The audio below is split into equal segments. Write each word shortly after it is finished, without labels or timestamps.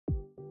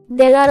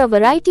There are a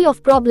variety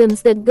of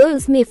problems that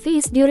girls may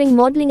face during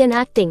modeling and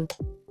acting.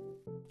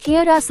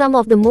 Here are some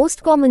of the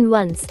most common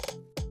ones.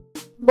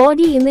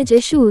 Body image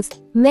issues.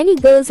 Many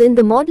girls in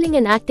the modeling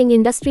and acting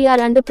industry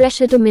are under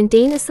pressure to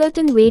maintain a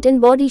certain weight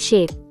and body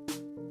shape.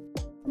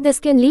 This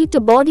can lead to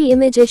body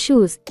image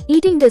issues,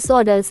 eating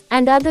disorders,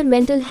 and other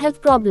mental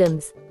health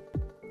problems.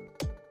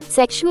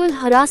 Sexual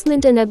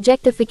harassment and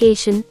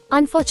objectification.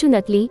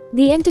 Unfortunately,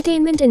 the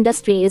entertainment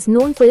industry is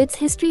known for its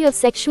history of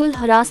sexual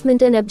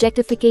harassment and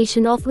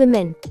objectification of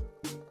women.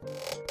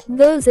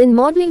 Girls in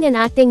modeling and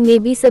acting may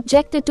be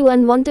subjected to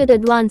unwanted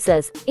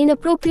advances,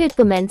 inappropriate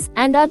comments,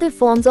 and other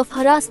forms of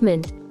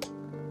harassment.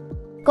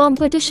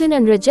 Competition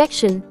and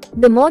rejection.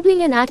 The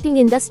modeling and acting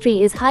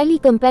industry is highly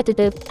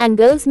competitive, and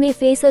girls may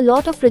face a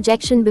lot of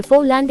rejection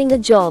before landing a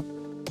job.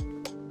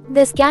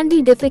 This can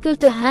be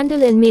difficult to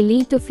handle and may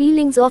lead to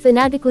feelings of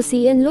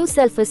inadequacy and low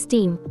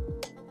self-esteem.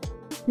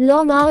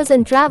 Long hours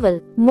and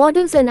travel.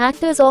 Models and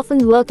actors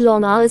often work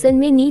long hours and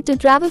may need to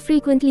travel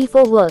frequently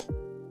for work.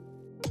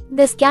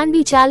 This can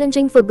be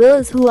challenging for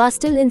girls who are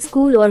still in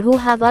school or who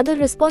have other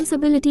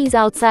responsibilities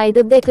outside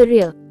of their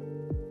career.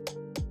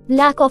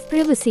 Lack of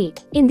privacy.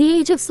 In the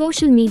age of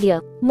social media,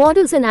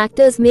 models and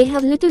actors may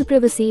have little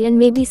privacy and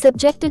may be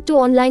subjected to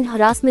online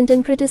harassment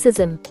and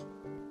criticism.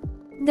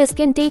 This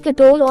can take a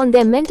toll on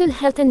their mental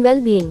health and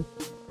well-being.